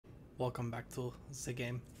welcome back to the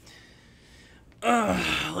game.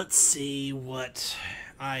 Let's see what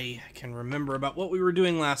I can remember about what we were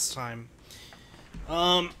doing last time.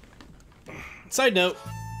 Side note,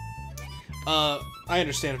 I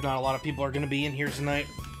understand if not a lot of people are going to be in here tonight,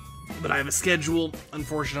 but I have a schedule,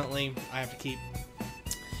 unfortunately, I have to keep.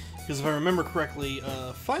 Because if I remember correctly,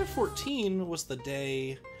 5/14 was the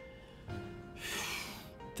day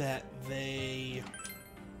that they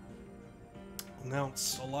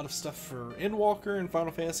announced a lot of stuff for Endwalker and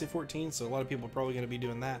Final Fantasy 14, so a lot of people are probably going to be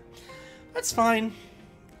doing that. That's fine.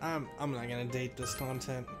 I'm not going to date this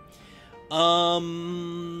content. But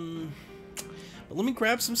let me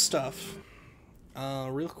grab some stuff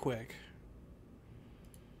real quick.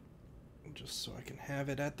 Just so I can have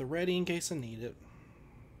it at the ready in case I need it.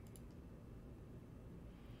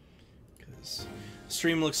 Because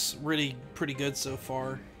stream looks really pretty good so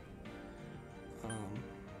far.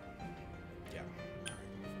 Yeah.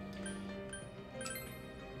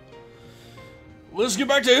 Let's get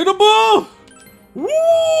back to Ep2!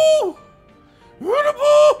 Woo!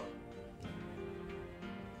 Ep2!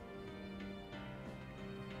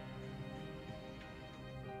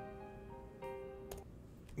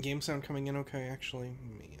 Game sound coming in okay, actually.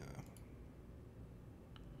 Let me,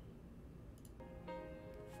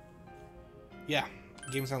 yeah,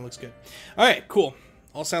 game sound looks good. Alright, cool.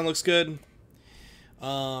 All sound looks good.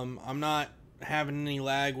 I'm not having any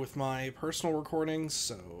lag with my personal recordings,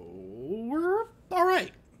 so we're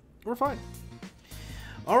alright. We're fine.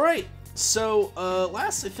 Alright, so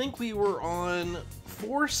last I think we were on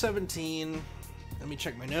 4/17. Let me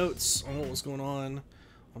check my notes on what was going on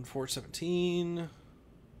 4/17.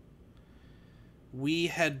 We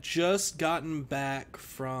had just gotten back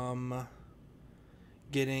from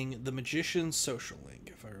getting the Magician's social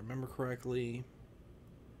link, if I remember correctly.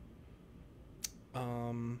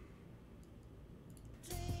 And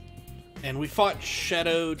we fought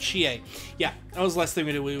Shadow Chie. Yeah, that was the last thing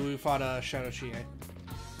we did. We fought Shadow Chie.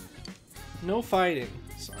 No fighting.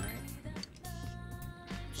 Sorry.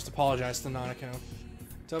 Just apologize to Nanako.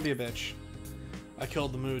 Don't be a bitch. I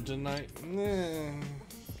killed the mood, didn't I?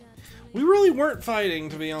 We really weren't fighting,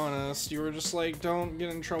 to be honest. You were just like, don't get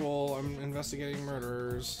in trouble. I'm investigating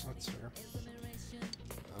murderers. That's fair.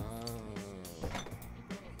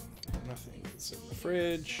 Nothing's in the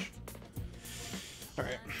fridge.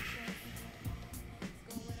 Alright.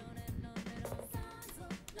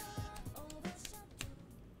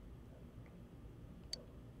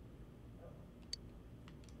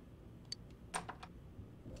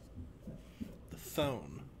 The phone.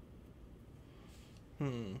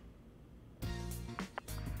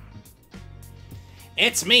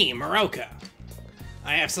 It's me, Maroka.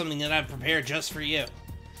 I have something that I've prepared just for you.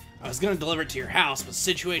 I was gonna deliver it to your house, but the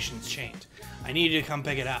situation's changed. I need you to come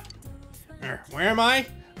pick it up. Where am I? I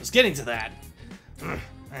was getting to that.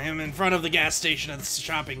 I am in front of the gas station of the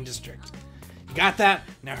shopping district. You got that?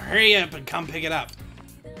 Now hurry up and come pick it up.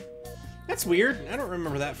 That's weird. I don't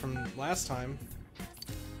remember that from last time.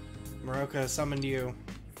 Maroka summoned you.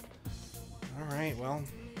 Alright, well,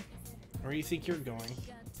 where do you think you're going?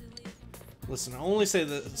 Listen, I only say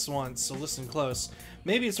this once, so listen close.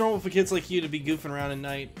 Maybe it's normal for kids like you to be goofing around at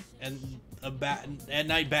night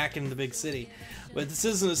back in the big city. But this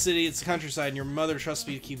isn't a city, it's the countryside, and your mother trusts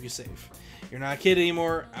me to keep you safe. You're not a kid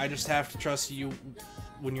anymore, I just have to trust you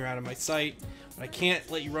when you're out of my sight. But I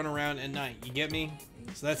can't let you run around at night, you get me?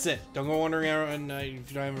 So that's it. Don't go wandering around at night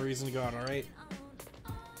if you don't have a reason to go out, alright?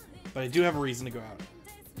 But I do have a reason to go out.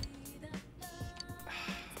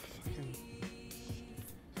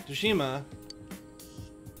 Tsushima,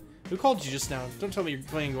 who called you just now? Don't tell me you're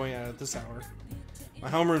planning going out at this hour. My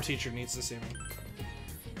homeroom teacher needs to see me.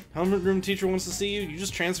 Homeroom teacher wants to see you? You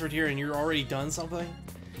just transferred here and you're already done something?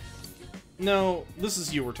 No, this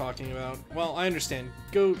is you we're talking about. Well, I understand.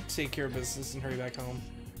 Go take care of business and hurry back home.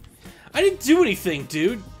 I didn't do anything,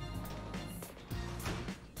 dude!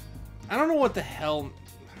 I don't know what the hell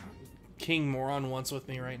King Moron wants with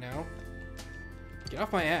me right now. Get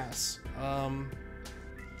off my ass.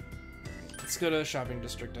 Let's go to the shopping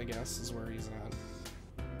district, I guess, is where he's at.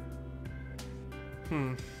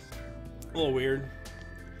 A little weird.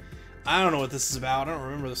 I don't know what this is about. I don't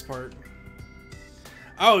remember this part.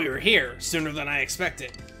 Oh, you're here. Sooner than I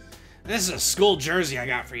expected. This is a school jersey I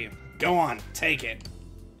got for you. Go on, take it.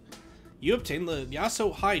 You obtained the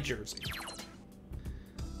Yasuo High jersey.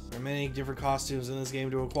 There are many different costumes in this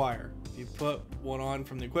game to acquire. If you put one on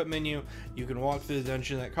from the equip menu, you can walk through the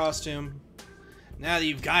dungeon in that costume. Now that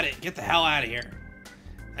you've got it, get the hell out of here.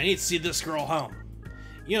 I need to see this girl home.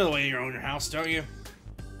 You know the way you own your house, don't you?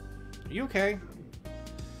 Are you okay?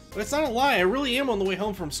 But it's not a lie, I really am on the way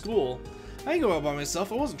home from school. I didn't go out by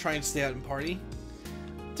myself. I wasn't trying to stay out and party.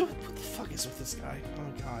 Dude, what the fuck is with this guy? Oh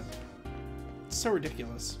my god. It's so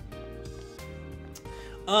ridiculous.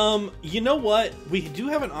 You know what? We do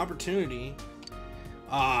have an opportunity.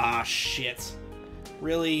 Ah, shit.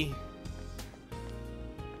 Really?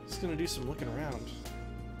 Just gonna do some looking around.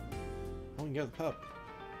 Oh, we can go to the pub.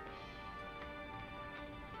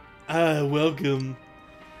 Ah, welcome.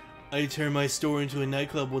 I turn my store into a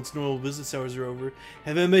nightclub once normal business hours are over.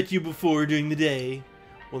 Have I met you before during the day?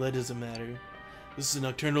 Well, that doesn't matter. This is a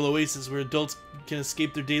nocturnal oasis where adults can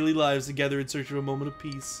escape their daily lives and gather in search of a moment of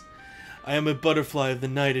peace. I am a butterfly of the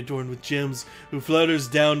night adorned with gems who flutters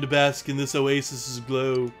down to bask in this oasis's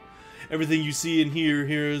glow. Everything you see and hear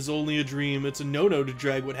here is only a dream. It's a no-no to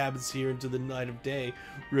drag what happens here into the night of day.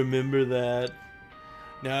 Remember that.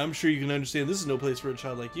 Now, I'm sure you can understand this is no place for a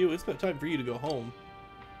child like you. It's about time for you to go home.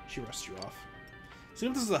 She rusts you off.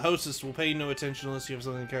 Since this is the hostess, will pay you no attention unless you have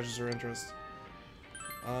something that catches her interest.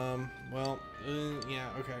 Well, yeah,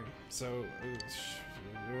 okay. So,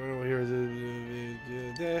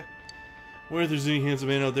 where if there's any handsome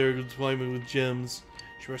man out there who's flying with gems,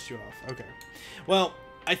 she rusts you off. Okay. Well,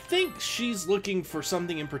 I think she's looking for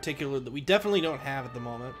something in particular that we definitely don't have at the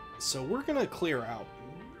moment. So we're gonna clear out.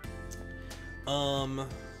 I'm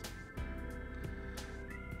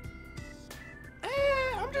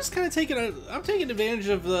just kind of I'm taking advantage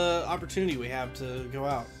of the opportunity we have to go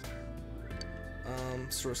out.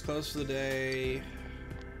 Store's closed for the day.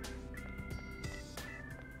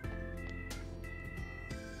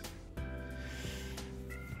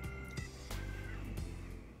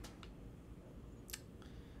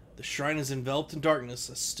 The shrine is enveloped in darkness,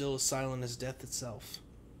 as still as silent as death itself.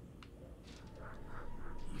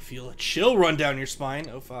 You feel a chill run down your spine.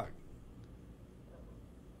 Oh, fuck.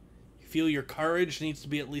 You feel your courage needs to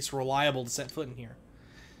be at least reliable to set foot in here.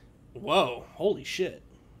 Whoa, holy shit.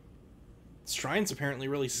 This shrine's apparently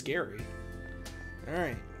really scary.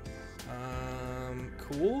 Alright.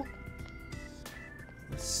 Cool.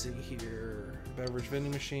 Let's see here. Beverage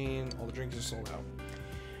vending machine. All the drinks are sold out.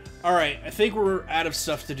 Alright, I think we're out of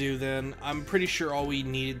stuff to do then. I'm pretty sure all we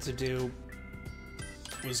needed to do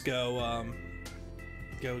was go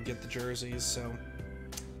get the jerseys, so...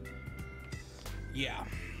 yeah.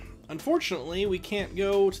 Unfortunately, we can't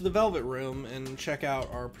go to the Velvet Room and check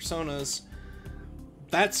out our personas.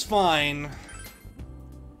 That's fine,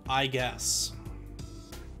 I guess.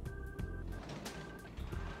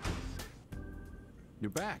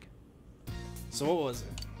 You're back. So what was it?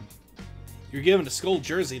 You're given a skull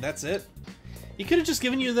jersey, that's it? He could have just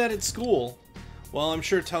given you that at school. Well, I'm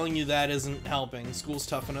sure telling you that isn't helping. School's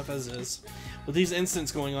tough enough as is. With these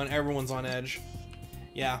incidents going on, everyone's on edge.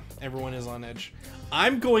 Yeah, everyone is on edge.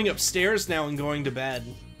 I'm going upstairs now and going to bed.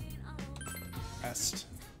 Rest.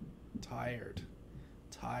 Tired.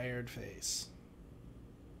 Tired face.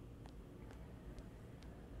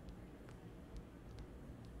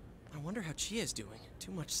 I wonder how Chia's doing.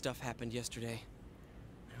 Too much stuff happened yesterday.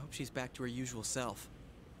 I hope she's back to her usual self.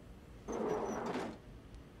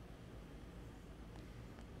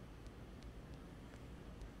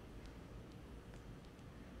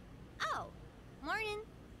 Oh, morning.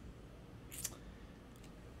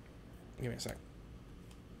 Give me a sec.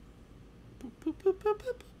 Boop, boop, boop, boop,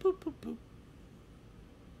 boop, boop, boop, boop.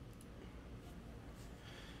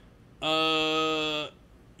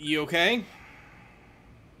 You okay?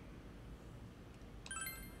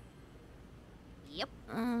 Yep.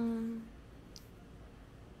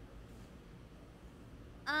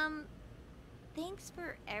 Thanks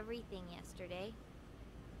for everything yesterday.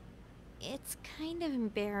 It's kind of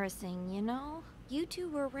embarrassing, you know? You two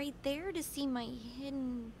were right there to see my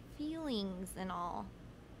hidden feelings and all.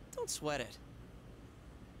 Don't sweat it.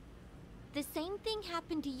 The same thing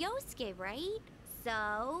happened to Yosuke, right?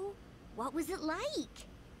 So, what was it like?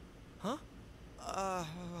 Huh?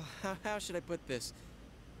 How should I put this?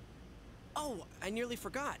 Oh, I nearly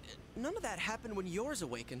forgot. None of that happened when yours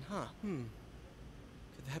awakened, huh?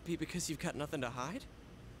 Could that be because you've got nothing to hide?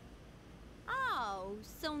 Oh,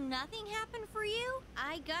 so nothing happened for you?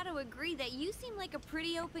 I gotta agree that you seem like a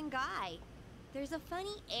pretty open guy. There's a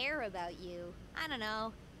funny air about you. I don't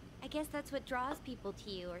know. I guess that's what draws people to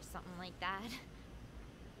you or something like that.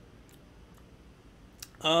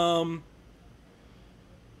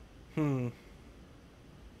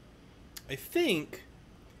 I think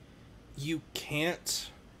you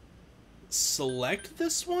can't select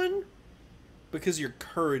this one because your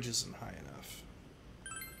courage isn't high enough.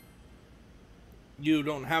 You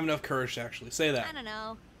don't have enough courage to actually say that. I don't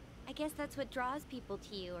know. I guess that's what draws people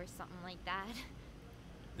to you or something like that.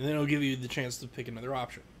 And then it'll give you the chance to pick another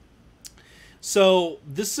option. So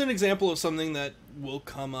this is an example of something that will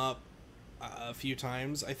come up a few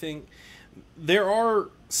times. I think there are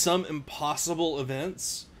some impossible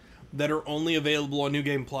events that are only available on New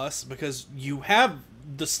Game Plus because you have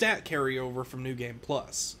the stat carryover from New Game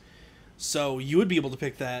Plus. So you would be able to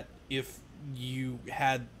pick that if you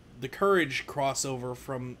had the courage crossover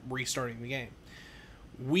from restarting the game.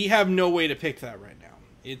 We have no way to pick that right now.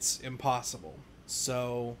 It's impossible.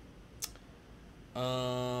 So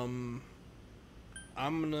I'm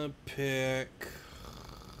gonna pick...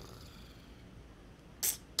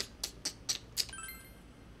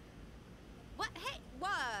 What? Hey,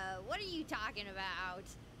 whoa! What are you talking about?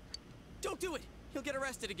 Don't do it! He'll get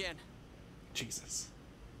arrested again. Jesus.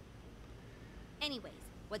 Anyways,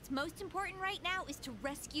 what's most important right now is to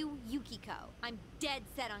rescue Yukiko. I'm dead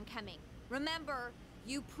set on coming. Remember,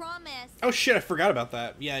 you promised. Oh shit, I forgot about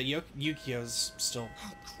that. Yeah, Yukio's still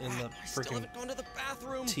in the I still freaking haven't gone to the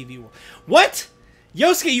bathroom. TV world. What?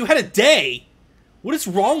 Yosuke, you had a day! What is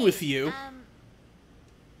wrong with you?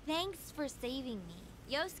 Thanks for saving me.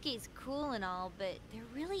 Yosuke's cool and all, but there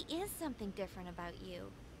really is something different about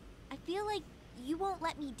you. I feel like you won't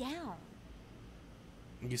let me down.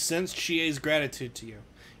 You sense Chie's gratitude to you.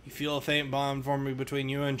 You feel a faint bond forming between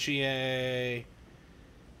you and Chie.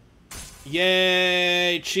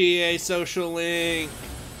 Yay! Chie social link!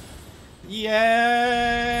 Yay!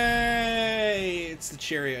 It's the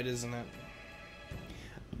chariot, isn't it?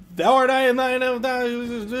 Thou art I and thine of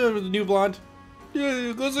the new blonde.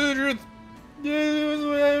 Close to the truth.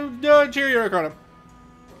 Chariot Arcana.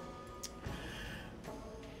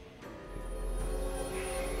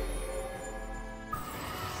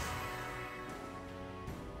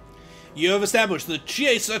 You have established the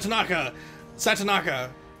Chie Satanaka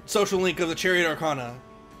social link of the Chariot Arcana.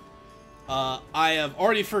 I have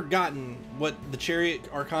already forgotten what the Chariot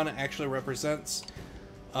Arcana actually represents.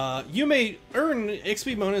 You may earn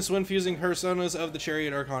XP bonus when fusing personas of the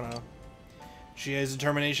Chariot Arcana. Chie's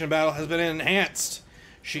determination in battle has been enhanced.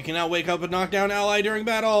 She can now wake up and knock down ally during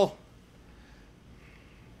battle.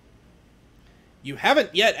 You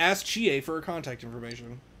haven't yet asked Chie for her contact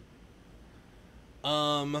information.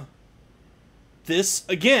 This,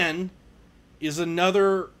 again, is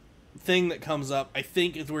another thing that comes up. I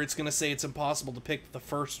think is where it's going to say it's impossible to pick the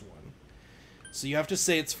first one. So you have to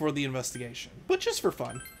say it's for the investigation. But just for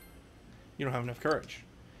fun. You don't have enough courage.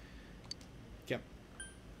 Yep.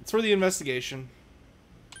 It's for the investigation.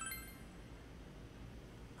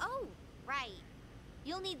 Oh, right.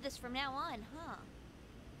 You'll need this from now on, huh?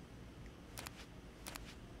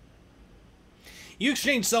 You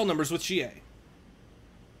exchange cell numbers with Chie.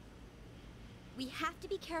 We have to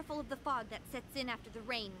be careful of the fog that sets in after the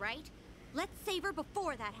rain, right? Let's save her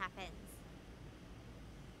before that happens.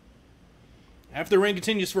 After the rain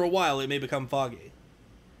continues for a while, it may become foggy.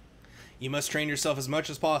 You must train yourself as much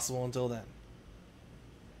as possible until then.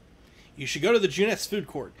 You should go to the Junette's food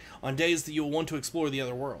court on days that you will want to explore the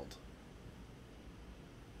other world.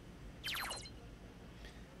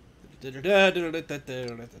 Weather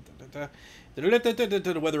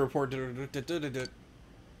report.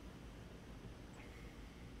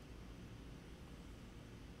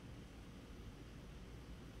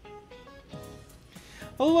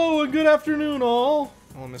 Hello and good afternoon, all.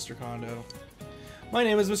 Hello, Mr. Kondo. My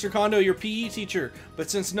name is Mr. Kondo, your PE teacher,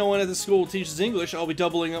 but since no one at the school teaches English, I'll be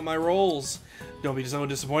doubling up my roles. Don't be so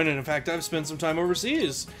disappointed. In fact, I've spent some time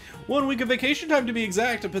overseas. 1 week of vacation time to be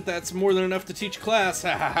exact, but that's more than enough to teach class.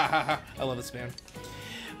 I love this, man.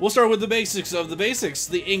 We'll start with the basics of the basics,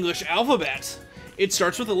 the English alphabet. It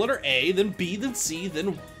starts with the letter A, then B, then C,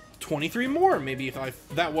 then 23 more. Maybe if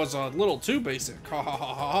that was a little too basic.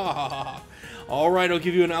 Alright, I'll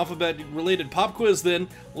give you an alphabet-related pop quiz then.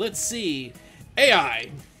 Let's see.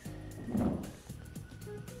 AI.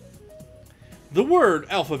 The word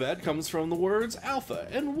alphabet comes from the words alpha,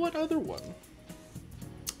 and what other one?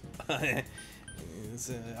 It's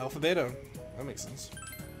alphabeto. That makes sense.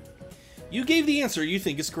 You gave the answer you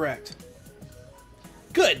think is correct.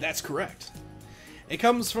 Good, that's correct. It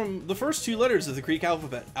comes from the first 2 letters of the Greek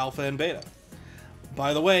alphabet, alpha and beta.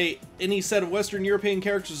 By the way, any set of Western European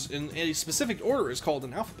characters in a specific order is called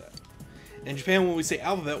an alphabet. In Japan, when we say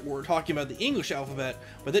alphabet, we're talking about the English alphabet,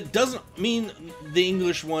 but that doesn't mean the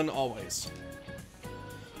English one always.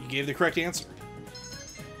 You gave the correct answer.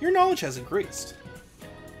 Your knowledge has increased.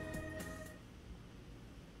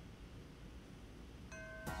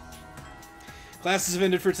 Classes have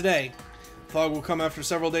ended for today. Fog will come after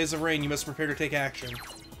several days of rain. You must prepare to take action.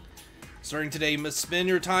 Starting today, you must spend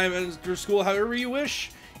your time at your school however you wish.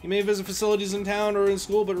 You may visit facilities in town or in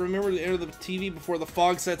school, but remember to enter the TV before the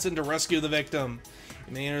fog sets in to rescue the victim.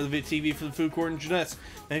 You may enter the TV for the food court and Jeanette's.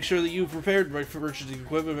 Make sure that you've prepared for purchasing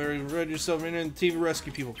equipment and ready yourself in the TV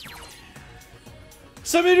rescue people.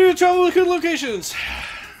 Some of you do travel to good locations.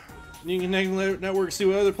 You can connect networks, see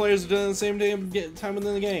what other players have done at the same time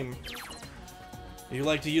within the game. If you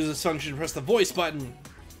like to use this function, press the voice button.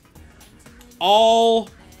 All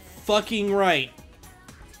fucking right.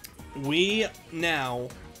 We now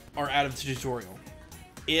are out of the tutorial.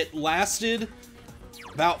 It lasted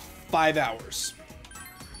about 5 hours.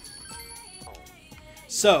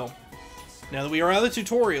 So, now that we are out of the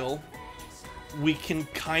tutorial, we can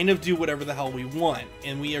kind of do whatever the hell we want,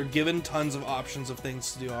 and we are given tons of options of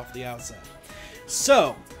things to do off the outset.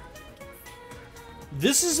 So,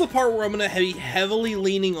 this is the part where I'm going to be heavily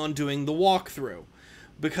leaning on doing the walkthrough,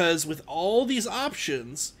 because with all these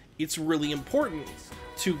options, it's really important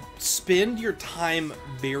to spend your time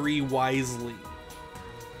very wisely.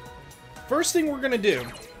 First thing we're going to do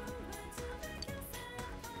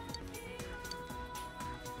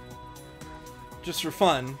just for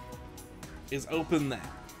fun, is open that.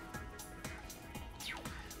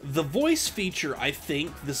 The voice feature, I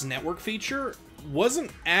think, this network feature, wasn't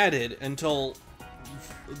added until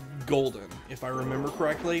Golden, if I remember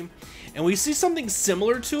correctly. And we see something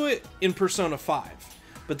similar to it in Persona 5,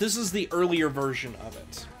 but this is the earlier version of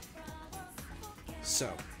it.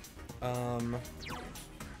 So, that's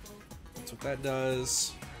what that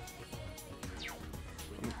does.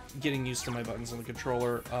 Getting used to my buttons on the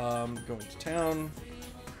controller. Going to town.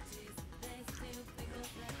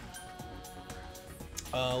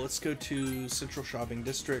 Let's go to Central Shopping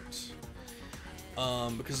District.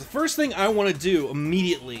 Because the first thing I want to do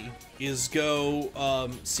immediately is go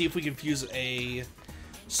see if we can fuse a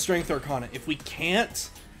Strength Arcana. If we can't,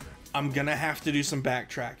 I'm gonna have to do some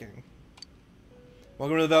backtracking.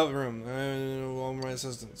 Welcome to the Velvet Room. All my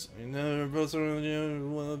assistants.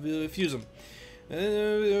 Fuse them.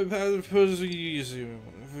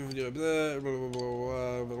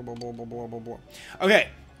 Okay,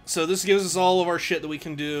 so this gives us all of our shit that we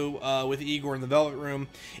can do with Igor in the Velvet Room.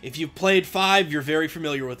 If you've played 5, you're very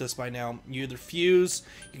familiar with this by now. You either fuse,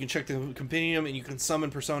 you can check the compendium, and you can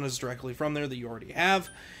summon personas directly from there that you already have.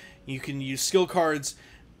 You can use skill cards.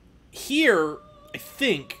 Here, I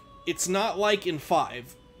think, it's not like in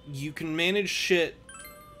 5. You can manage shit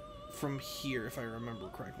from here, if I remember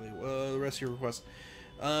correctly. The rest of your requests.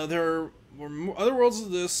 There were other worlds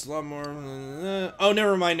of this, a lot more. Oh,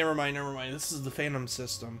 never mind. This is the Phantom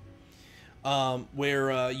system,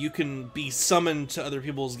 where you can be summoned to other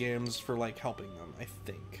people's games for like helping them. I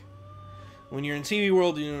think when you're in TV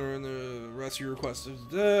World, you know, the rest of your requests.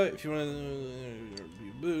 If you want to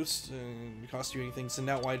boost and it cost you anything, send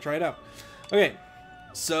out. Why try it out? Okay,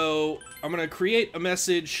 so I'm gonna create a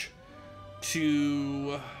message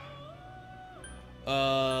to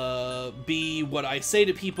be what I say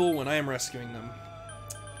to people when I am rescuing them.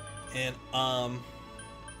 And I'm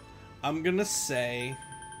gonna say,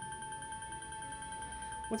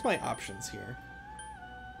 what's my options here?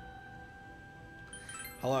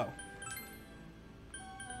 Hello.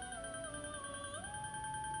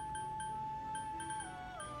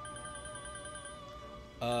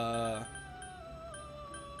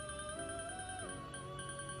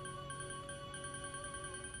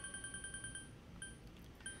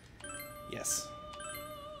 Yes.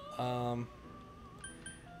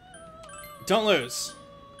 Don't lose.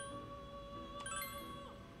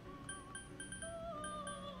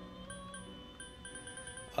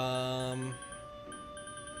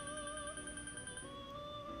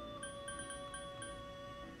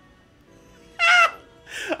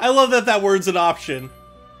 I love that that word's an option.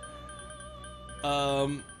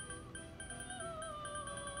 I'm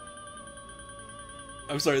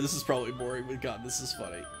sorry, this is probably boring, but God, this is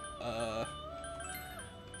funny.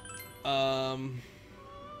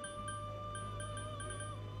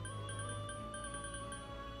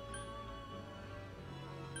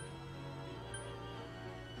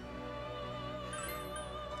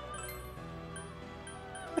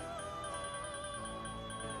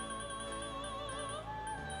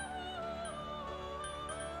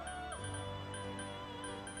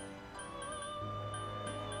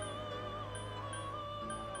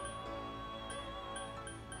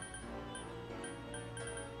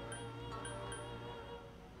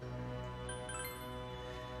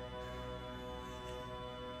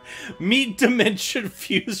 Meat Dimension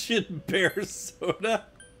Fusion Bear Soda.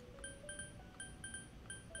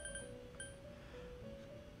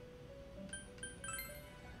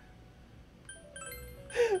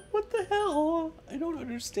 What the hell? I don't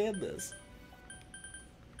understand this.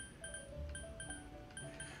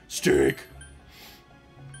 Steak.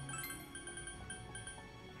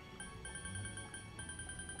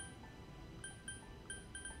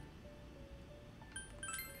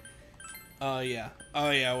 Oh yeah. Oh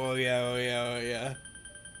yeah. Oh yeah. Oh yeah. Oh yeah.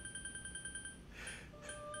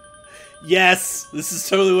 Yes! This is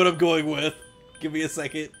totally what I'm going with. Give me a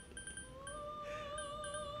second.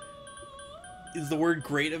 Is the word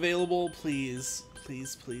great available? Please.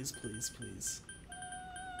 Please, please, please, please.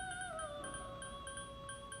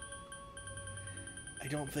 I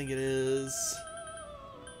don't think it is.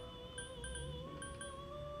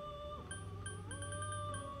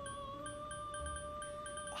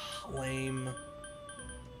 Lame.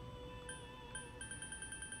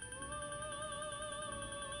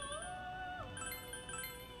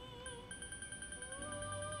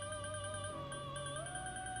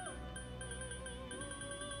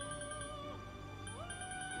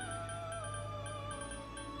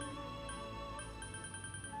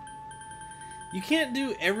 You can't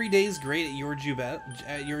do every day's great at your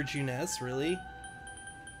Juness, really?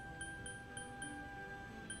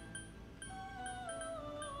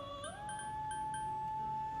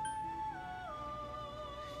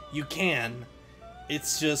 You can.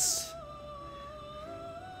 It's just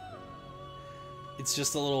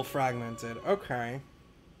a little fragmented. Okay.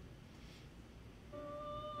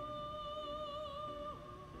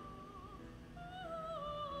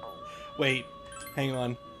 Wait, hang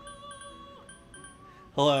on.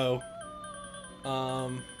 Hello.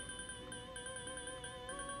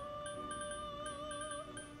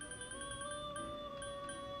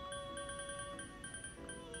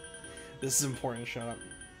 This is important, shut up.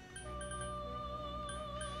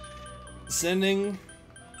 Sending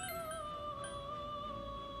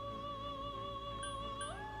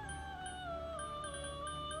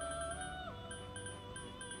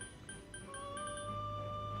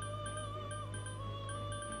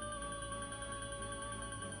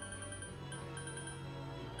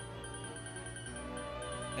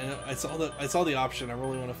I saw the option. I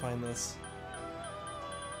really want to find this.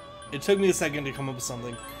 It took me a second to come up with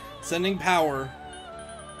something. Sending power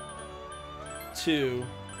to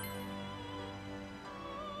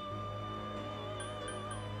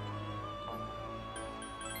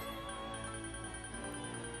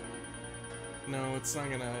no, it's not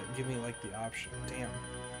gonna give me like the option. Damn.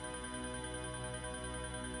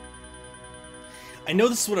 I know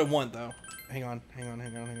this is what I want though. Hang on.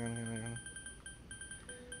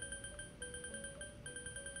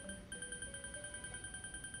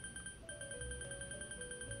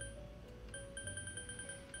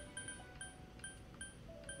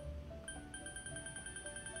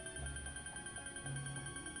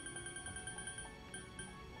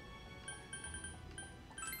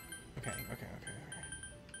 Okay.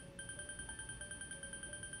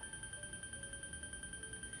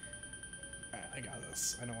 Alright, I got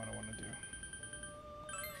this. I know what I want to do.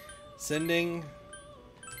 Sending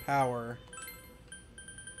power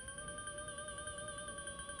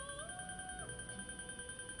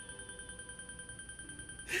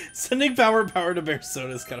Sending power to Bear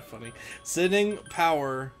Soda is kind of funny. Sending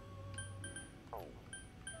power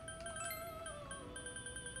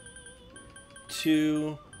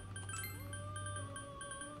to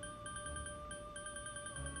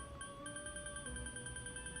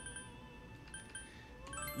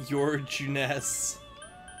your Juness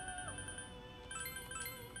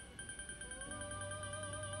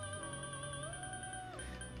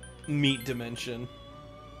meat dimension.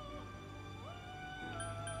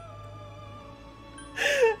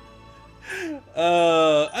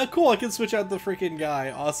 Cool, I can switch out the freaking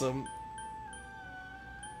guy. Awesome.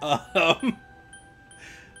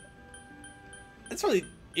 It's really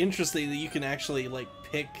interesting that you can actually, like,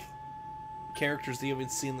 pick characters that you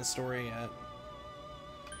haven't seen the story yet.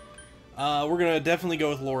 We're gonna definitely go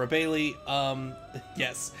with Laura Bailey.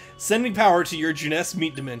 Yes. Sending power to your Juness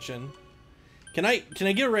meat dimension. Can I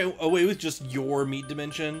get away with just your meat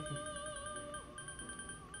dimension?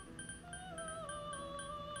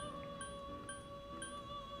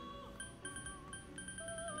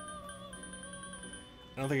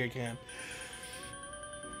 I don't think I can.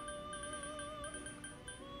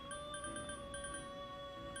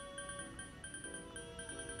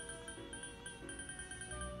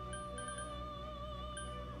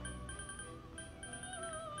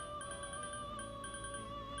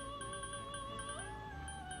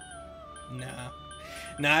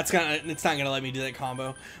 Nah, it's not gonna let me do that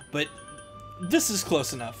combo. But this is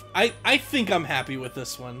close enough. I think I'm happy with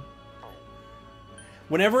this one.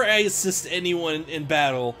 Whenever I assist anyone in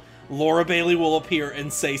battle, Laura Bailey will appear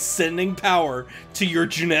and say, "Sending power to your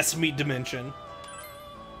Juness meat dimension."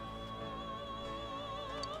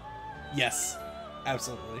 Yes,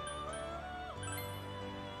 absolutely.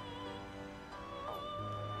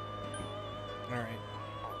 Alright.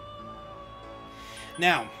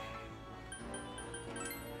 Now,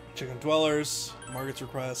 check on Dwellers, Margaret's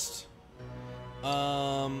request.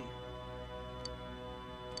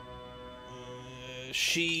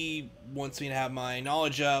 she wants me to have my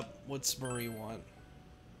knowledge up. What's Marie want?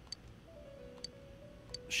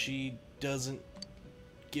 She doesn't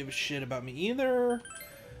give a shit about me either.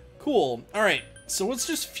 Cool. Alright, so let's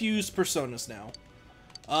just fuse personas now.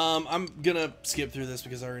 I'm gonna skip through this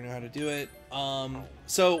because I already know how to do it.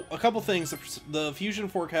 So, a couple things. The fusion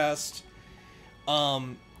forecast,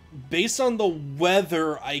 based on the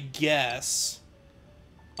weather, I guess,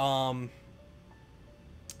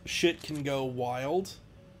 shit can go wild.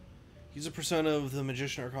 Use a persona of the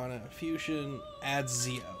Magician Arcana Fusion, adds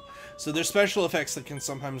Zeo. So there's special effects that can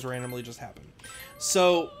sometimes randomly just happen.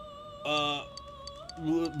 So,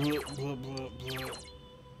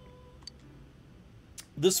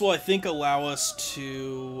 this will, I think, allow us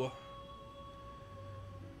to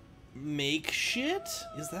make shit?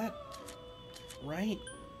 Is that right?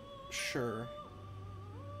 Sure.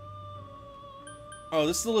 Oh,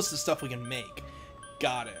 this is the list of stuff we can make.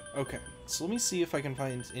 Got it. Okay. So let me see if I can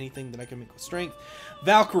find anything that I can make with strength.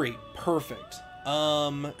 Valkyrie. Perfect.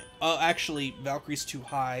 Actually, Valkyrie's too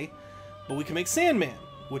high. But we can make Sandman,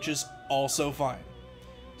 which is also fine.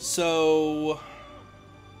 So,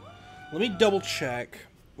 let me double check.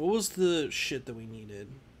 What was the shit that we needed?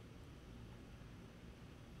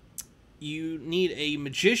 You need a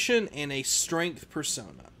Magician and a Strength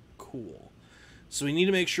persona. Cool. So we need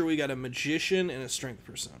to make sure we got a Magician and a Strength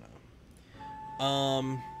persona.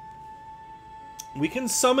 We can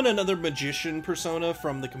summon another Magician persona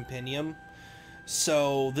from the compendium.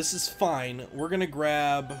 So this is fine. We're gonna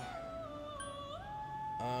grab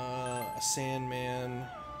a Sandman,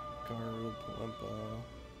 Garu, Palimpa,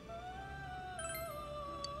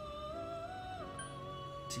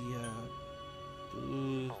 Dia.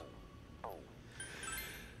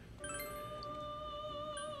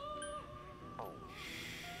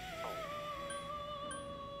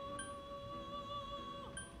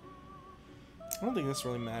 I don't think this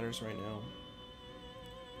really matters right now.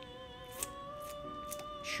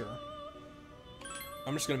 Sure.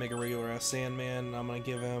 I'm just gonna make a regular ass Sandman, and I'm gonna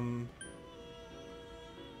give him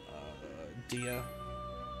Dia.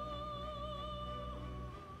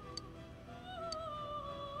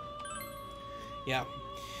 Yeah.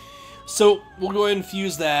 So we'll go ahead and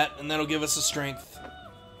fuse that, and that'll give us a strength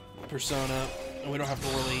persona, and we don't have to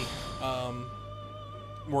really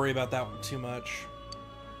worry about that one too much.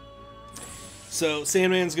 So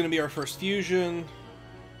Sandman's gonna be our first fusion.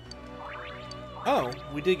 Oh,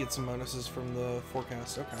 we did get some bonuses from the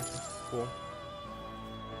forecast. Okay, cool.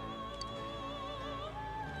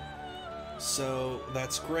 So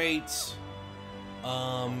that's great.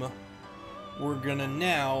 We're gonna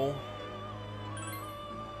now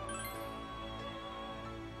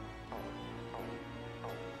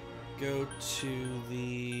go to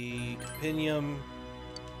the compendium,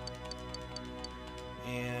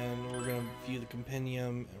 and we're gonna view the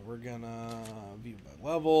compendium, and we're gonna view by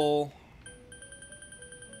level.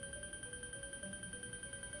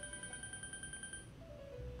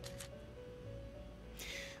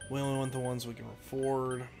 We only want the ones we can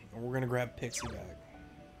afford, and we're gonna grab Pixie Bag.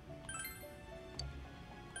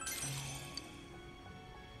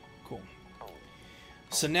 Cool.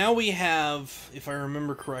 So now we have, if I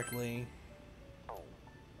remember correctly,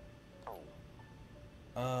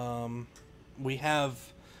 we have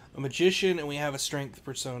a Magician and we have a Strength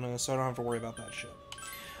persona, so I don't have to worry about that shit.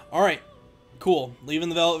 Alright, cool. Leaving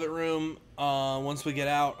the Velvet Room. Once we get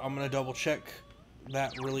out, I'm gonna double check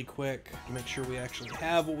that really quick to make sure we actually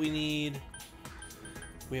have what we need.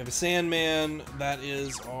 We have a Sandman, that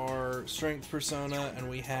is our Strength persona, and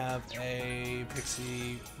we have a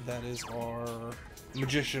Pixie, that is our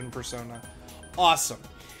Magician persona. Awesome.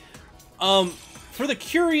 For the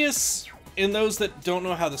curious and those that don't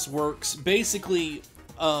know how this works, basically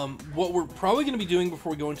what we're probably going to be doing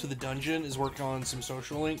before we go into the dungeon is work on some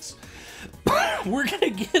social links. We're going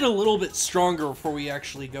to get a little bit stronger before we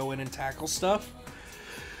actually go in and tackle stuff.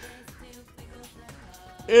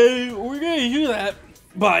 And we're going to do that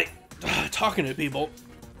by talking to people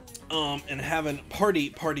and having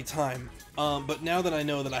party time. But now that I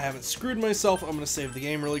know that I haven't screwed myself, I'm going to save the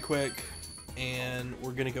game really quick, and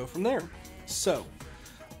we're going to go from there. So,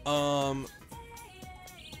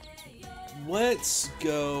 let's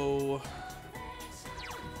go.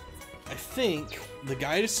 I think the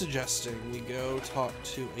guide is suggesting we go talk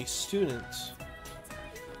to a student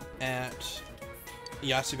at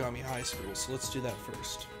Yasugami High School, so let's do that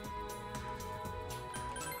first.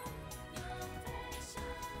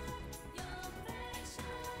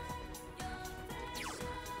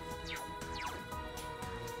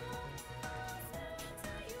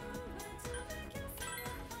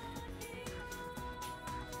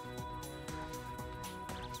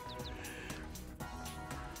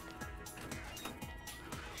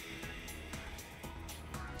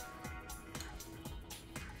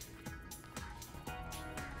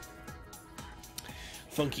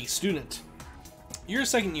 Funky student. You're a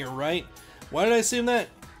second year, right? Why did I assume that?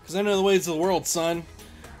 Because I know the ways of the world, son.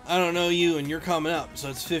 I don't know you, and you're coming up, so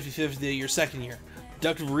it's 50-50 that you're second year.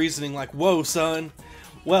 Deductive reasoning like, whoa, son.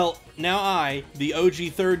 Well, now I, the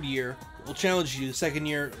OG third year, will challenge you, the second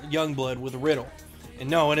year youngblood, with a riddle. And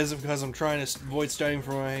no, it isn't because I'm trying to avoid studying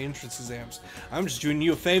for my entrance exams. I'm just doing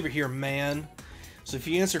you a favor here, man. So if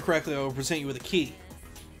you answer correctly, I will present you with a key.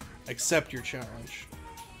 Accept your challenge.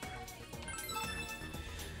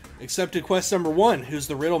 Accepted quest number 1. Who's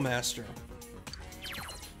the riddle master?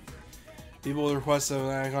 People with requests of an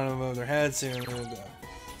icon above their heads.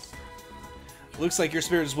 Looks like your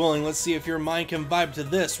spirit is willing. Let's see if your mind can vibe to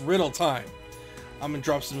this. Riddle time. I'm gonna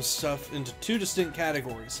drop some stuff into 2 distinct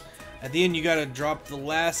categories. At the end, you gotta drop the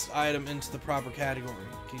last item into the proper category.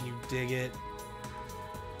 Can you dig it?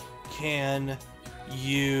 Can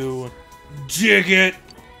you dig it?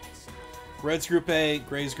 Red's Group A,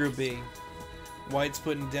 Gray's Group B. White's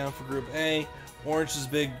putting it down for Group A. Orange is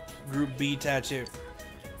big Group B tattoo.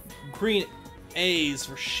 Green A's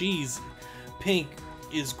for sheezy. Pink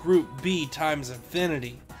is Group B times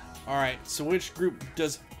infinity. Alright, so which group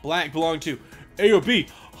does black belong to? A or B?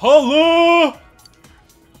 Holla!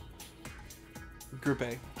 Group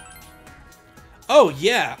A. Oh,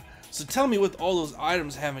 yeah! So tell me what all those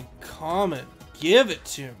items have in common. Give it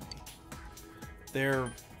to me.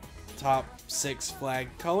 Their top 6 flag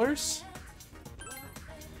colors?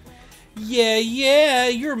 Yeah,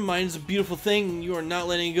 your mind's a beautiful thing and you are not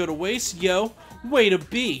letting it go to waste, yo. Way to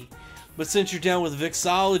be. But since you're down with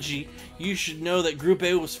Vixology, you should know that Group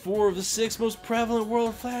A was 4 of the 6 most prevalent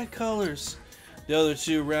world flag colors. The other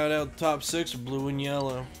 2 round out the top 6 are blue and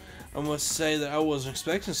yellow. I must say that I wasn't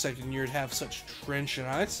expecting second year to have such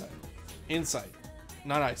trenchant insight.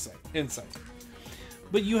 Not eyesight, insight.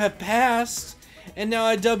 But you have passed, and now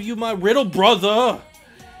I dub you my riddle brother.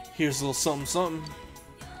 Here's a little something something.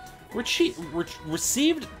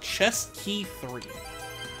 Received chest key 3.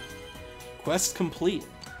 Quest completed.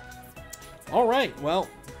 Alright, well,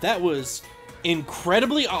 that was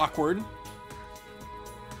incredibly awkward.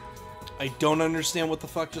 I don't understand what the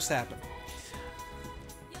fuck just happened.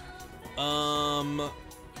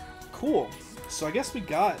 Cool. So I guess we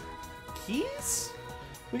got keys?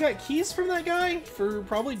 We got keys from that guy for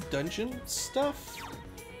probably dungeon stuff.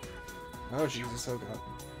 Oh Jesus, oh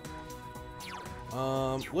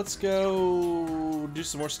god. Let's go do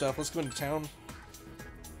some more stuff. Let's go into town.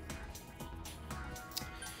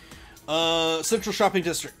 Central Shopping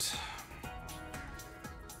District.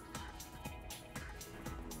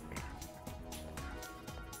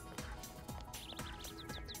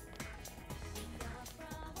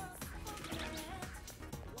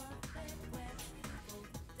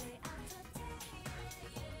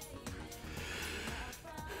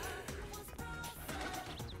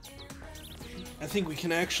 I think we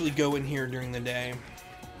can actually go in here during the day.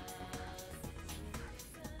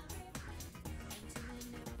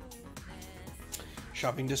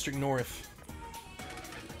 Shopping District North.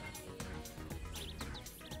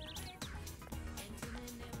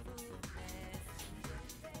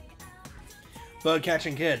 Bug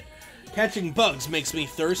catching kid. Catching bugs makes me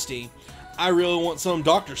thirsty. I really want some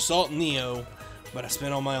Dr. Salt Neo, but I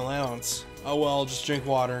spent all my allowance. Oh well, I'll just drink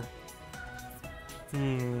water.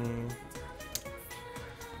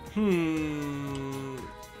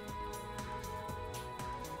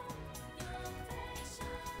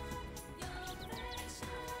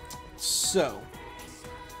 So,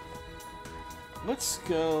 let's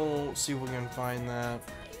go see if we can find that.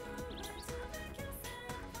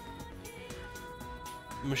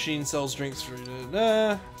 Machine sells drinks for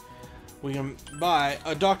we can buy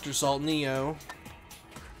a Dr. Salt Neo.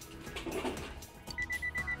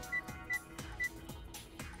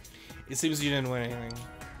 It seems you didn't win anything.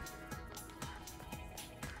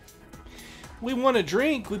 We won a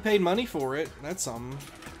drink. We paid money for it. That's something.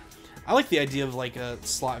 I like the idea of like a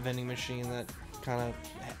slot vending machine that kind of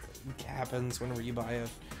happens whenever you buy a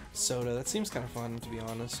soda. That seems kind of fun, to be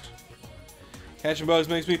honest. Catching bugs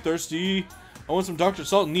makes me thirsty. I want some Dr.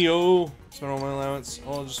 Salt Neo. Spend all my allowance.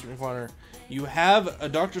 Oh, I'll just drink water. You have a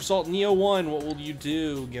Dr. Salt Neo 1. What will you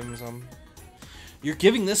do? Give him some. You're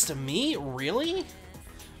giving this to me? Really?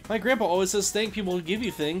 My grandpa always says thank people who give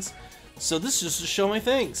you things. So this is just to show my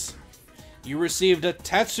thanks. You received a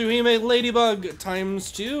Tatsuhime Ladybug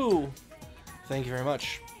 ×2. Thank you very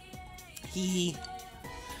much.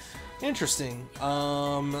 Interesting.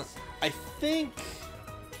 I think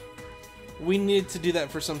we need to do that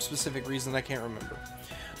for some specific reason I can't remember.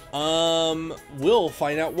 We'll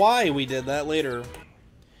find out why we did that later.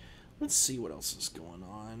 Let's see what else is going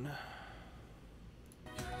on.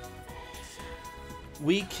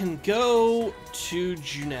 We can go to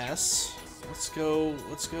Juness. Let's go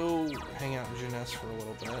hang out in Juness for a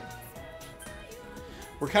little bit.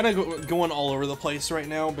 We're kind of going all over the place right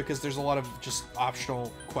now because there's a lot of just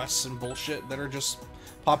optional quests and bullshit that are just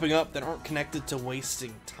popping up that aren't connected to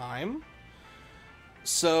wasting time.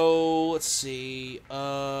 So, let's see.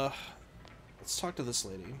 Let's talk to this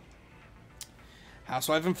lady.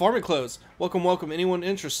 Housewife and farming clothes. Welcome, welcome. Anyone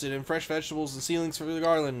interested in fresh vegetables and seedlings for the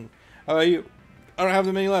garden? How about you? I don't have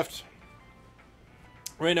that many left.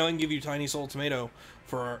 Right now I can give you tiny soul tomato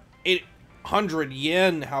for 800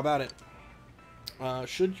 yen. How about it?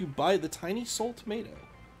 Should you buy the tiny soul tomato?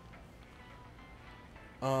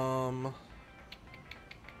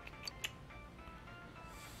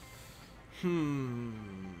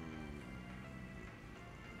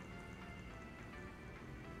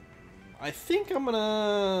 I think I'm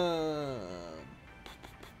gonna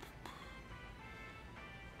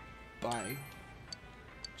buy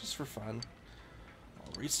just for fun.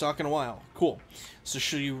 I'll restock in a while. Cool. So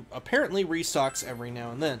she apparently restocks every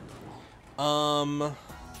now and then.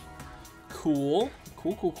 Cool.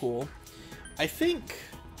 Cool. I think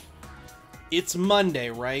it's Monday,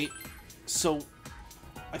 right? So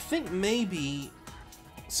I think maybe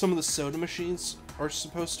some of the soda machines are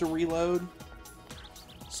supposed to reload.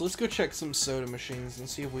 So let's go check some soda machines and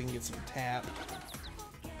see if we can get some tap.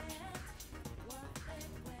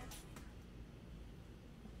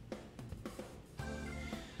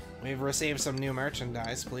 We've received some new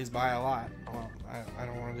merchandise. Please buy a lot. Well, I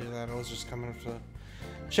don't want to do that. I was just coming to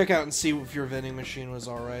check out and see if your vending machine was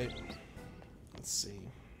alright. Let's see.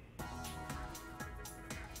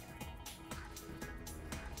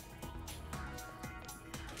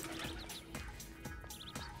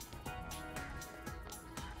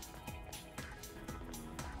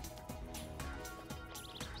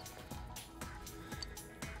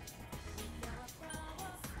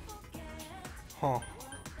 Huh.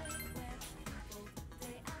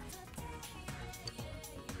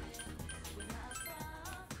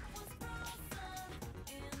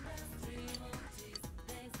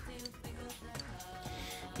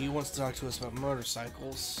 He wants to talk to us about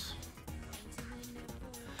motorcycles.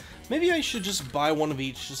 Maybe I should just buy one of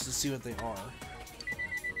each just to see what they are.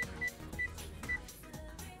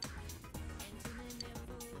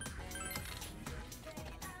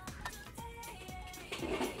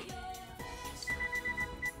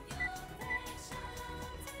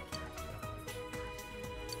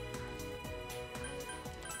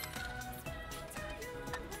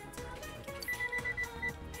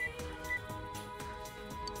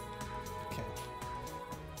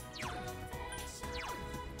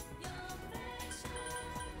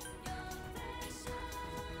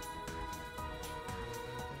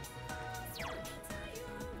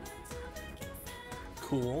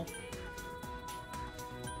 Cool.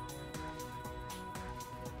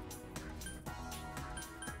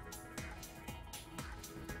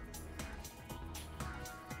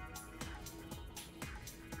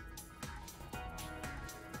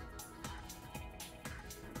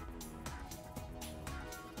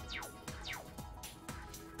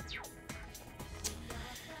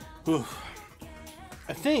 Oof.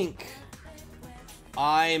 I think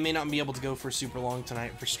I may not be able to go for super long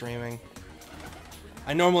tonight for streaming.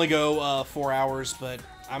 I normally go 4 hours, but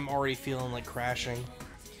I'm already feeling like crashing.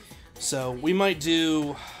 So we might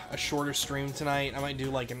do a shorter stream tonight. I might do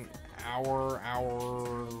like an hour,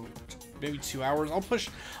 maybe 2 hours. I'll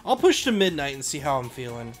push to midnight and see how I'm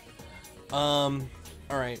feeling. All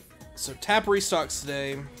right. So tap restocks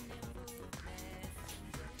today.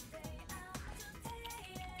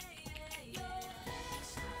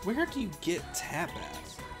 Where do you get tap at?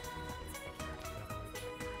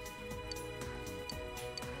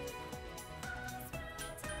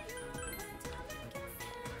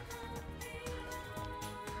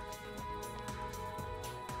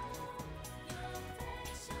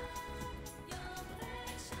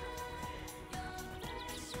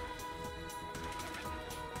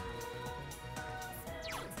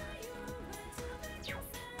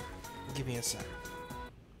 Give me a sec.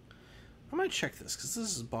 I might check this because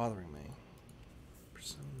this is bothering me.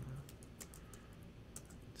 Persona,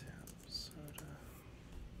 tap, soda.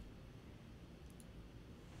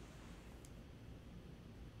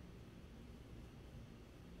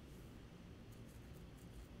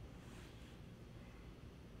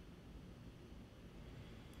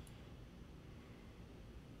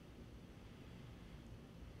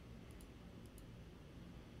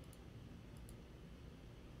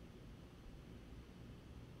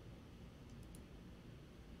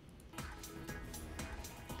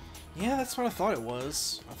 Yeah, that's what I thought it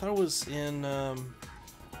was. I thought it was in,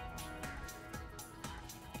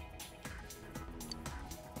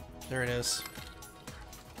 There it is.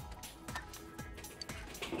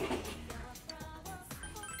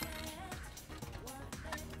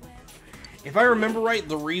 If I remember right,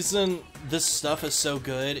 the reason this stuff is so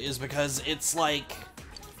good is because it's like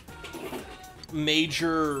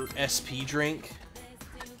major SP drink.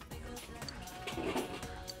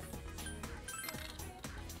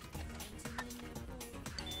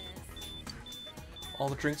 All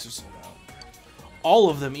the drinks are sold out. All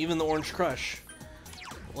of them, even the Orange Crush.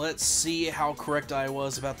 Let's see how correct I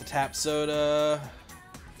was about the tap soda.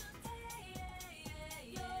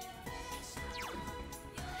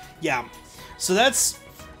 Yeah, so that's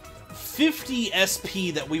 50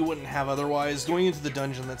 SP that we wouldn't have otherwise. Going into the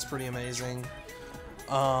dungeon, that's pretty amazing.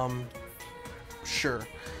 Sure.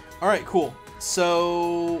 Alright, cool.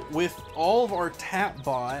 So, with all of our tap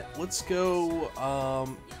bought, let's go,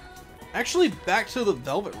 actually back to the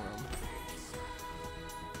Velvet Room.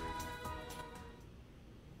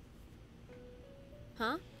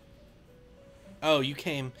 Huh? Oh, you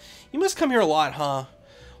came. You must come here a lot, huh?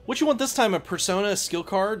 What you want this time? A persona, a skill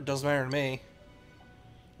card? Doesn't matter to me.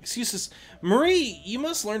 Excuses. Marie, you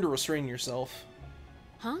must learn to restrain yourself.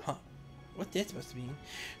 Huh? Huh. What that supposed to be?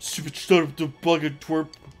 Stupid stuff, the bugged twerp.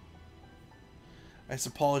 I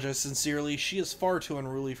apologize sincerely. She is far too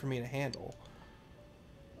unruly for me to handle.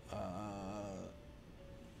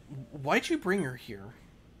 Why'd you bring her here?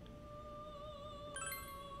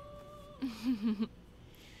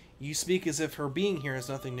 You speak as if her being here has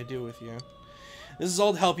nothing to do with you. This is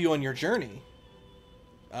all to help you on your journey.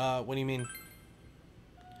 What do you mean?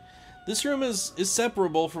 This room is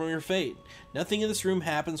separable from your fate. Nothing in this room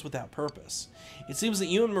happens without purpose. It seems that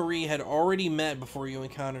you and Marie had already met before you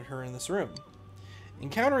encountered her in this room.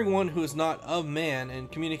 Encountering one who is not of man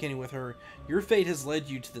and communicating with her, your fate has led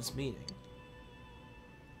you to this meeting.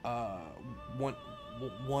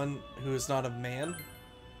 One who is not of man?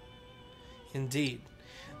 Indeed.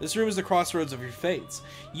 This room is the crossroads of your fates.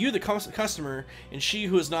 You, the customer, and she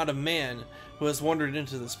who is not a man, who has wandered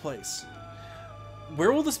into this place.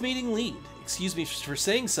 Where will this meeting lead? Excuse me for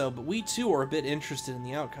saying so, but we too are a bit interested in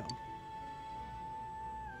the outcome.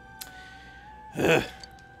 Ugh.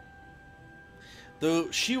 Though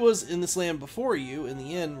she was in this land before you, in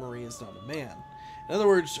the end, Marie is not a man. In other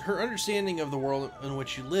words, her understanding of the world in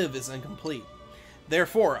which you live is incomplete.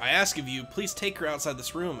 Therefore, I ask of you, please take her outside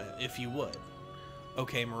this room, if you would.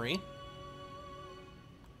 Okay, Marie.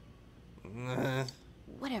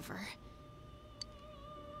 Whatever.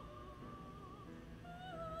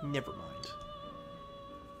 Never mind.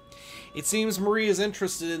 It seems Marie is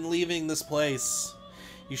interested in leaving this place.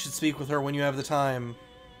 You should speak with her when you have the time.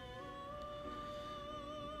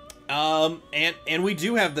 And we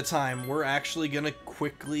do have the time. We're actually gonna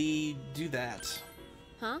quickly do that.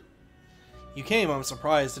 Huh? You came, I'm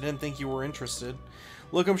surprised. I didn't think you were interested.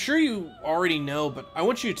 Look, I'm sure you already know, but I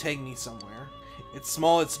want you to take me somewhere. It's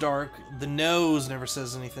small, it's dark, the nose never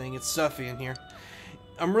says anything, it's stuffy in here.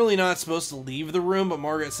 I'm really not supposed to leave the room, but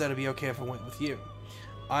Margaret said it'd be okay if I went with you.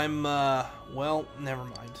 Well, never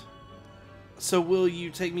mind. So will you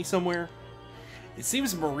take me somewhere? It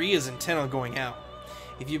seems Marie is intent on going out.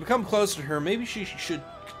 If you become closer to her, maybe she should,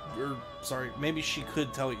 maybe she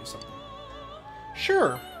could tell you something.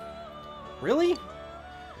 Sure. Really?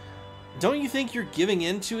 Don't you think you're giving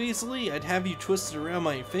in too easily? I'd have you twisted around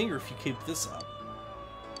my finger if you keep this up.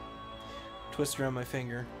 Twist around my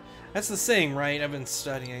finger. That's the saying, right? I've been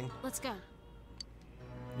studying. Let's go.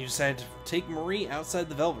 You decided to take Marie outside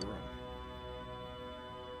the Velvet Room.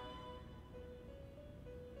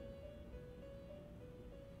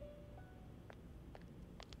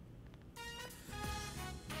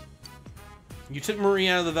 You took Marie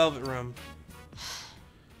out of the Velvet Room.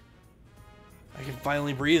 I can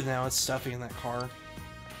finally breathe now. It's stuffy in that car.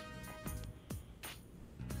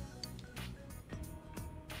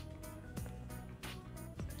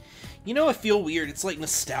 You know, I feel weird. It's like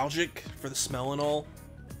nostalgic for the smell and all.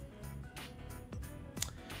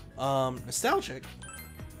 Nostalgic?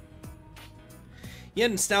 Yeah,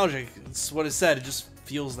 nostalgic. It's what it said. It just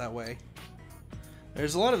feels that way.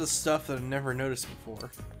 There's a lot of the stuff that I've never noticed before.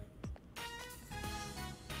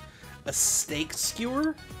 A steak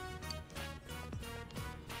skewer?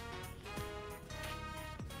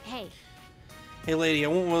 Hey. Hey lady, I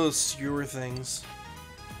want one of those skewer things.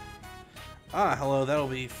 Ah, hello, that'll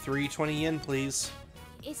be 320 yen, please.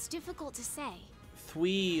 It's difficult to say.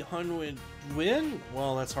 300 yen?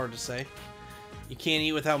 Well, that's hard to say. You can't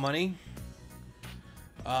eat without money?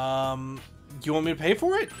 Do you want me to pay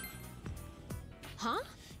for it? Huh?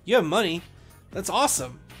 You have money? That's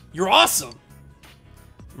awesome. You're awesome!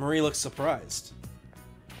 Marie looks surprised.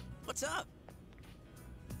 What's up?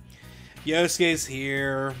 Yosuke's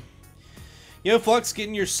here. Yo, Flux,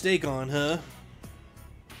 getting your steak on, huh?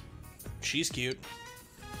 She's cute.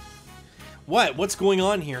 What? What's going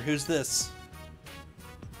on here? Who's this?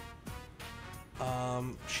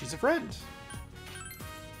 She's a friend.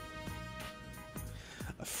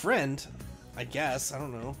 A friend? I guess. I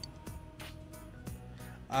don't know.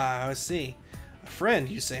 I see. A friend,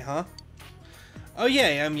 you say, huh? Oh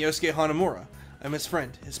yeah, I'm Yosuke Hanamura. I'm his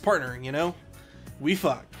friend. His partner, you know? We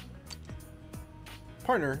fuck.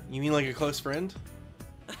 Partner? You mean like a close friend?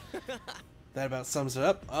 That about sums it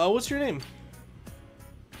up. What's your name?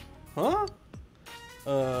 Huh?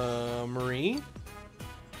 Marie?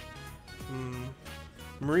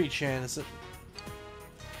 Marie-chan, is it?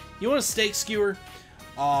 You want a steak skewer?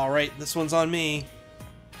 Alright, this one's on me.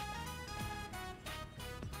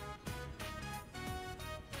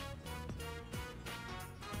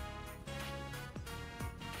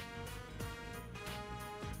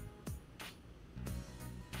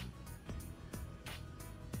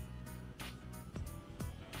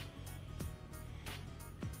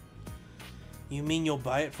 You mean you'll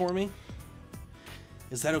buy it for me?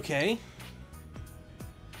 Is that okay?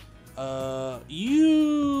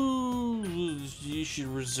 You should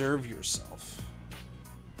reserve yourself.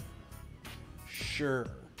 Sure.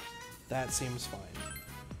 That seems fine.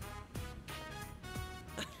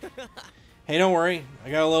 Hey, don't worry. I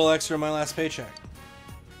got a little extra in my last paycheck.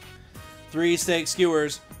 3 steak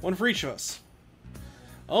skewers, 1 for each of us.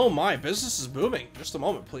 Oh my, business is booming. Just a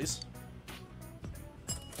moment, please.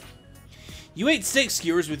 You ate steak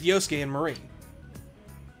skewers with Yosuke and Marie.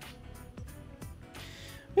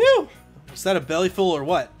 Whew! Was that a belly full or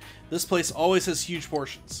what? This place always has huge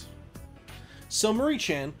portions. So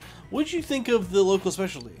Marie-chan, what did you think of the local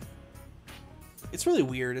specialty? It's really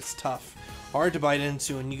weird, it's tough. Hard to bite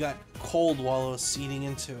into, and you got cold while I was eating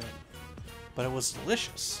into it. But it was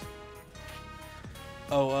delicious.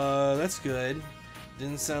 Oh, that's good.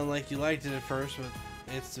 Didn't sound like you liked it at first, but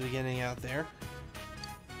it's the beginning out there.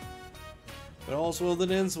 But all's well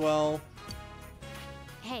that ends well.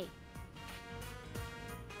 Hey.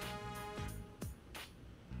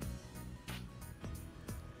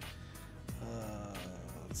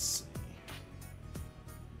 Let's see.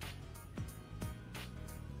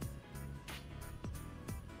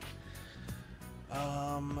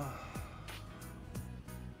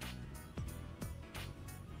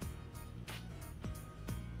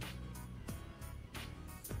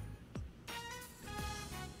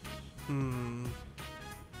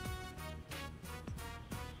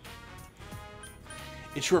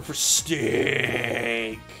 It's short for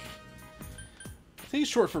steak. I think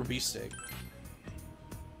it's short for beefsteak.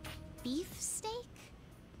 Beef steak?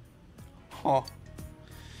 Huh.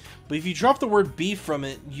 But if you drop the word beef from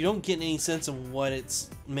it, you don't get any sense of what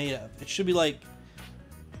it's made of. It should be like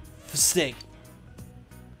steak.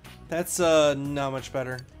 That's not much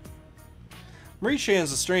better.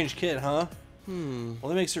 Marie-chan's a strange kid, huh? Well,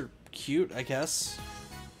 that makes her cute, I guess.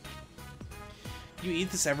 You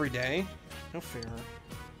eat this every day? No fair.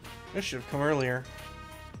 I should have come earlier.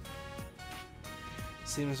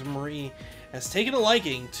 Seems Marie has taken a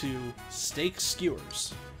liking to steak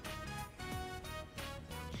skewers.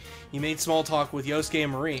 You made small talk with Yosuke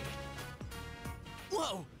and Marie.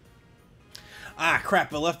 Whoa! Ah,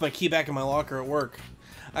 crap, I left my key back in my locker at work.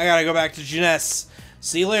 I gotta go back to Jeunesse.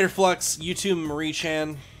 See you later, Flux. You too,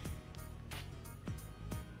 Marie-chan.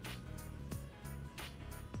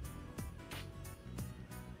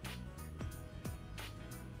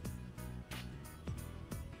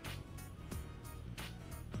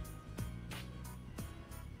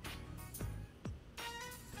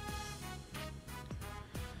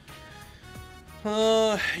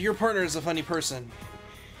 Your partner is a funny person.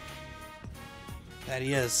 That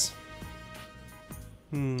he is.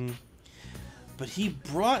 But he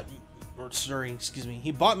brought, or sorry, excuse me,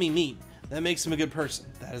 he bought me meat. That makes him a good person.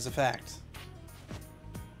 That is a fact.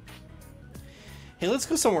 Hey, let's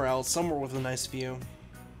go somewhere else, somewhere with a nice view.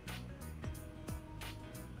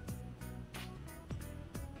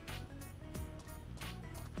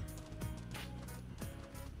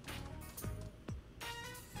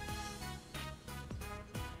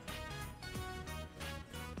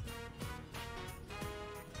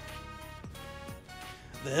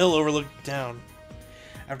 The hill overlooked down.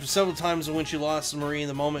 After several times when she lost Marie in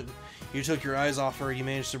the moment you took your eyes off her, you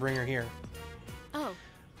managed to bring her here. Oh.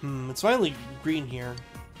 It's finally green here.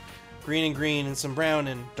 Green and green, and some brown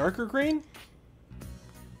and darker green?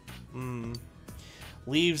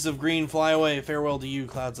 Leaves of green fly away. Farewell to you,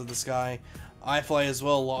 clouds of the sky. I fly as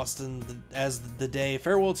well, lost as the day.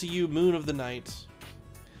 Farewell to you, moon of the night.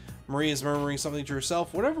 Marie is murmuring something to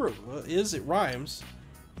herself. Whatever it is, it rhymes.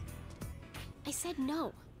 I said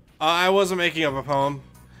no. I wasn't making up a poem.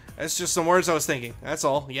 It's just some words I was thinking. That's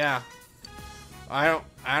all. Yeah. I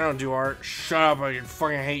don't do art. Shut up! I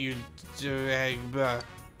fucking hate you.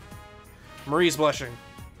 Marie's blushing.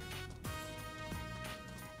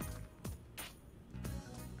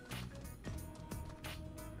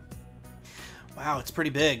 Wow, it's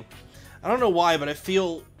pretty big. I don't know why, but I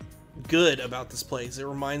feel good about this place. It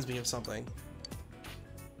reminds me of something.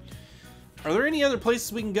 Are there any other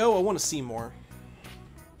places we can go? I want to see more.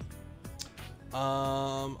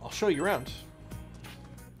 I'll show you around.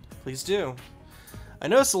 Please do. I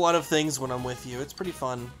notice a lot of things when I'm with you. It's pretty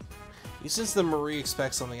fun. You sense that Marie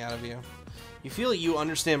expects something out of you. You feel that you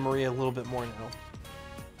understand Marie a little bit more now.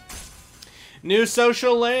 New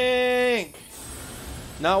social link!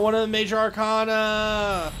 Not one of the major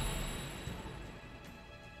arcana!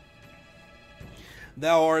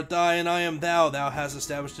 Thou art thy, and I am thou. Thou hast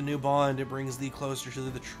established a new bond. It brings thee closer to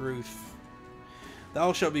the truth.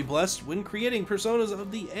 Thou shalt be blessed when creating personas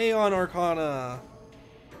of the Aeon Arcana.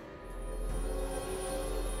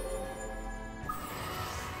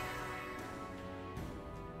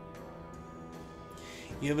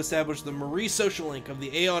 You have established the Marie social link of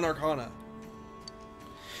the Aeon Arcana.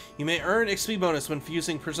 You may earn XP bonus when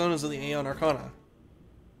fusing personas of the Aeon Arcana.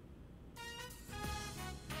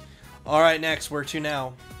 Alright, next. Where to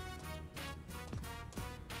now?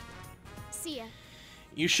 See ya.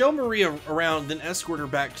 You show Maria around, then escort her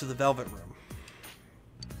back to the Velvet Room.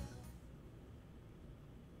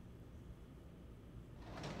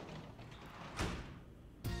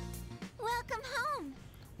 Welcome home.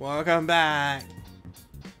 Welcome back.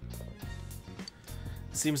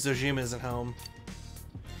 Seems Dojima isn't home.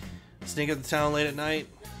 Sneak up the town late at night.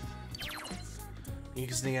 You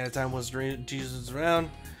can sneak out of time once Jesus is around.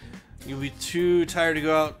 You'll be too tired to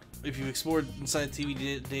go out if you explored inside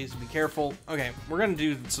TV days. Be careful. Okay, we're gonna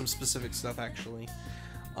do some specific stuff actually.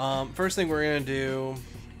 First thing we're gonna do.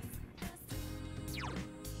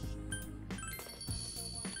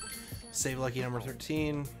 Save lucky number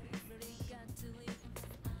 13.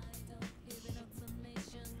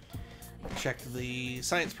 Check the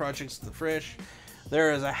science projects at the fridge.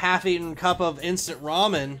 There is a half-eaten cup of instant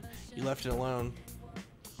ramen. You left it alone.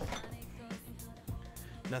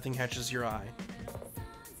 Nothing catches your eye.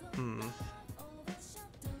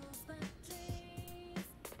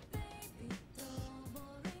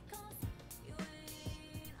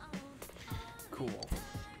 Cool.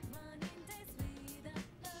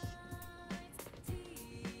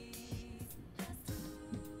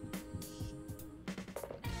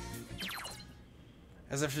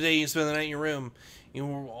 As of today, you spend the night in your room. You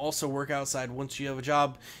will also work outside. Once you have a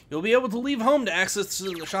job, you'll be able to leave home to access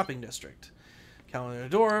the shopping district. Calendar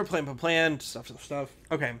door, plan, stuff.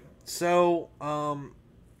 Okay, so, I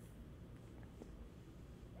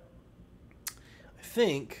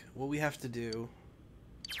think what we have to do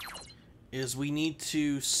is we need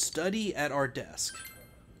to study at our desk.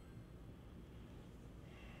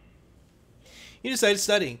 You decide to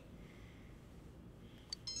study.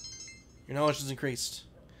 Your knowledge is increased.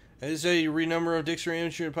 As you say, you read number of dictionary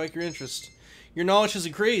entry to pike your interest. Your knowledge has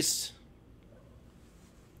increased.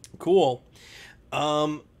 Cool.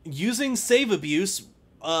 Using save abuse,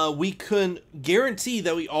 we can guarantee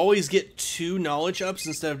that we always get 2 knowledge ups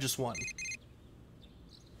instead of just 1.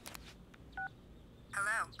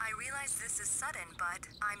 Hello. I realize this is sudden, but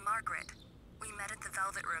I'm Margaret. We met at the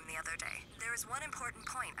Velvet Room the other day. There is one important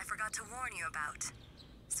point I forgot to warn you about,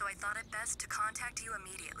 so I thought it best to contact you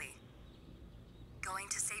immediately.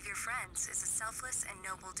 Going to save your friends is a selfless and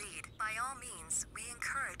noble deed. By all means, we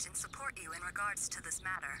encourage and support you in regards to this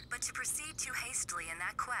matter. But to proceed too hastily in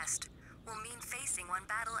that quest will mean facing one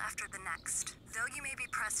battle after the next. Though you may be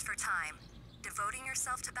pressed for time, devoting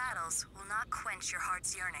yourself to battles will not quench your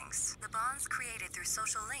heart's yearnings. The bonds created through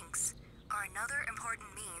social links are another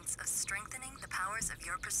important means of strengthening the powers of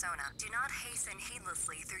your persona. Do not hasten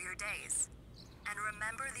heedlessly through your days. And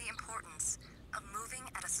remember the importance of moving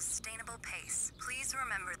at a sustainable pace. Please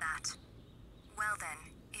remember that. Well then,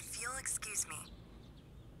 if you'll excuse me.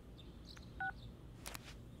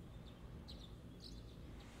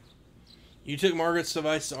 You took Margaret's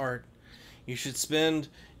device to art. You should spend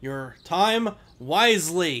your time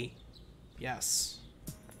wisely. Yes.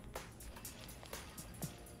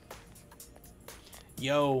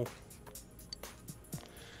 Yo.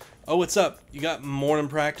 Oh, what's up? You got morning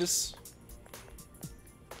practice?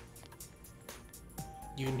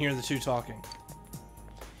 You can hear the two talking.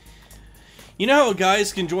 You know how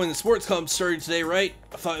guys can join the sports club starting today, right?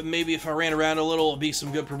 I thought maybe if I ran around a little, it'd be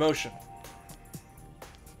some good promotion.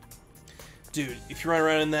 Dude, if you run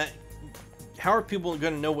around in that, how are people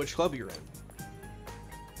going to know which club you're in?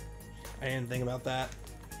 I didn't think about that.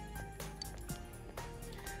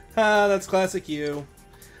 Ha, that's classic you.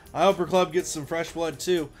 I hope her club gets some fresh blood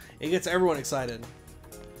too. It gets everyone excited.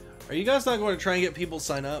 Are you guys not going to try and get people to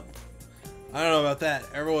sign up? I don't know about that.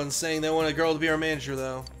 Everyone's saying they want a girl to be our manager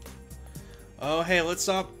though. Oh hey, let's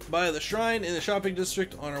stop by the shrine in the shopping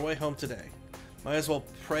district on our way home today. Might as well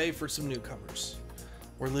pray for some newcomers.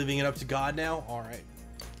 We're leaving it up to God now? Alright.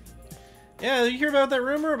 Yeah, did you hear about that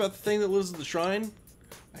rumor about the thing that lives at the shrine?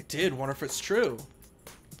 I did. Wonder if it's true.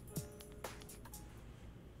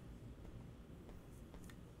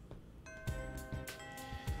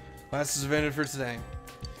 Classes have ended for today.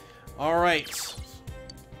 Alright.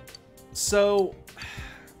 So,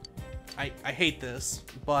 I hate this,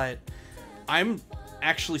 but I'm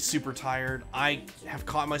actually super tired. I have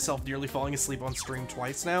caught myself nearly falling asleep on stream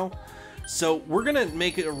twice now. So, we're gonna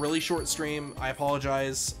make it a really short stream. I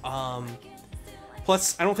apologize.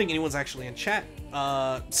 Plus, I don't think anyone's actually in chat.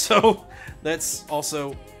 So, that's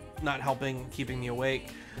also not helping keeping me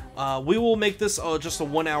awake. We will make this just a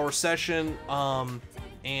 1 hour session.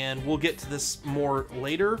 And we'll get to this more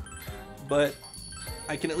later, but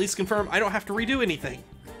I can at least confirm I don't have to redo anything.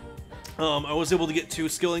 I was able to get 2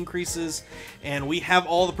 skill increases, and we have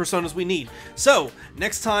all the personas we need. So,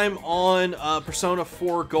 next time on Persona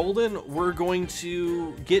 4 Golden, we're going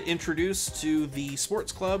to get introduced to the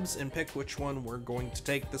sports clubs and pick which one we're going to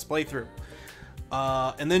take this playthrough.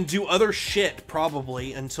 And then do other shit,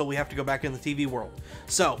 probably, until we have to go back in the TV world.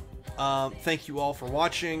 So, thank you all for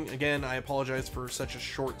watching. Again, I apologize for such a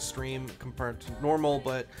short stream compared to normal,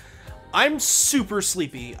 but I'm super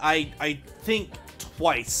sleepy. I think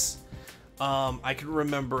twice I can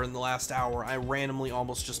remember in the last hour I randomly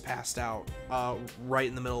almost just passed out right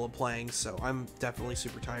in the middle of playing, so I'm definitely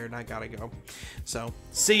super tired and I gotta go. So,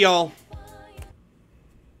 see y'all!